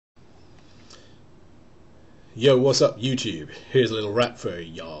Yo, what's up YouTube? Here's a little rap for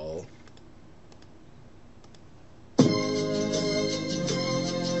y'all.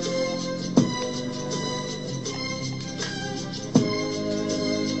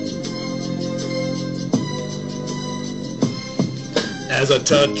 As I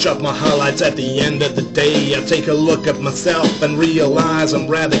touch up my highlights at the end of the day, I take a look at myself and realize I'm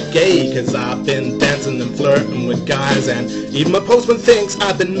rather gay, 'cause I've been dancing and flirting with guys, and even my postman thinks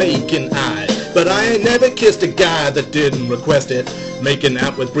I've been making eyes. But I ain't never kissed a guy that didn't request it. Making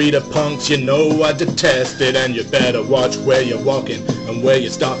out with breeder punks, you know I detest it. And you better watch where you're walking and where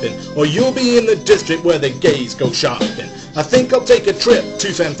you're stopping, or you'll be in the district where the gays go shopping. I think I'll take a trip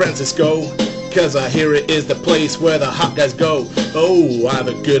to San Francisco, 'cause I hear it is the place where the hot guys go. Oh, I have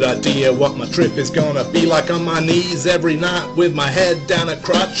a good idea what my trip is gonna be like. On my knees every night with my head down a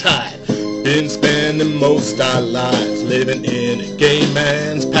crotch high. Been spending most our lives living in a gay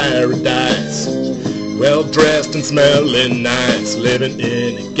man's paradise. Well dressed and smelling nice, living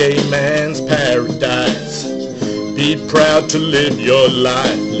in a gay man's paradise. Be proud to live your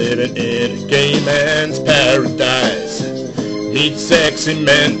life, living in a gay man's paradise. Meet sexy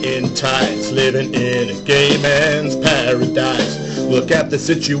men in tights, living in a gay man's paradise. Look at the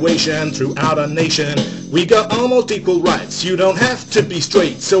situation throughout our nation. We got almost equal rights. You don't have to be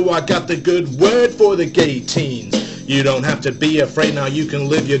straight, so I got the good word for the gay teens. You don't have to be afraid, now you can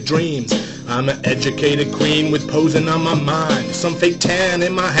live your dreams. I'm an educated queen with posing on my mind, some fake tan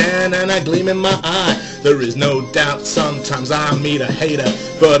in my hand and a gleam in my eye. There is no doubt sometimes I meet a hater,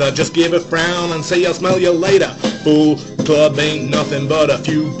 but I just give a frown and say I'll smell you later. Fool Club ain't nothing but a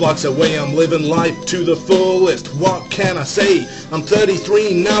few blocks away. I'm living life to the fullest. What can I say? I'm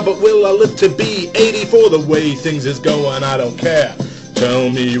 33 now, but will I live to be 84? The way things is going, I don't care. Tell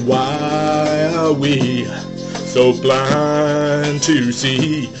me, why are we so blind to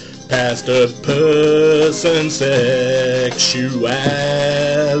see past a person's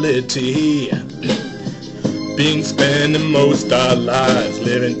sexuality? Been spending most our lives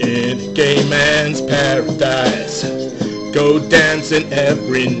living in a gay man's paradise. Go dancing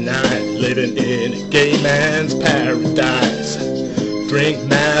every night, living in a gay man's paradise. Drink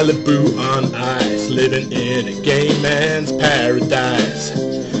Malibu on ice, living in a gay man's paradise.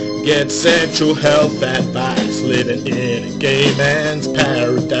 Get sexual health advice, living in a gay man's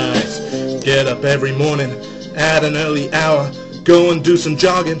paradise. Get up every morning at an early hour, go and do some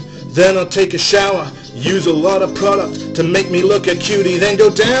jogging, then I'll take a shower. Use a lot of product to make me look a cutie, then go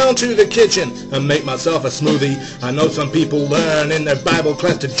down to the kitchen and make myself a smoothie. I know some people learn in their Bible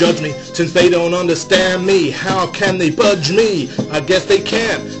class to judge me, since they don't understand me. How can they budge me? I guess they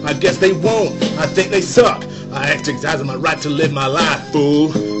can't, I guess they won't, I think they suck. I exercise my right to live my life,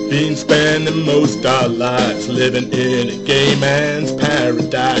 fool. Been spending most our lives living in a gay man's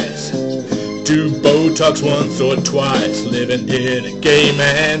paradise. Do Botox once or twice, living in a gay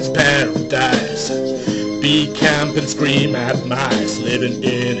man's paradise. Be camp and scream at mice, living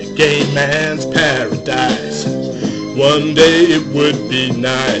in a gay man's paradise. One day it would be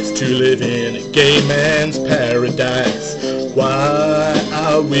nice to live in a gay man's paradise. Why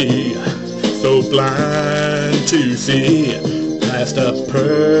are we so blind to see past a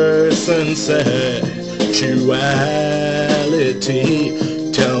person's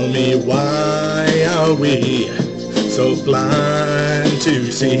sexuality? Tell me, why are we so blind to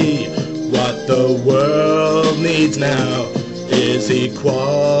see what the world needs now is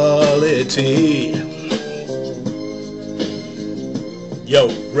equality? Yo,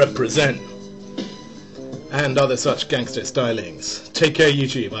 represent. And other such gangster stylings. Take care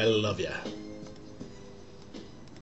YouTube, I love ya.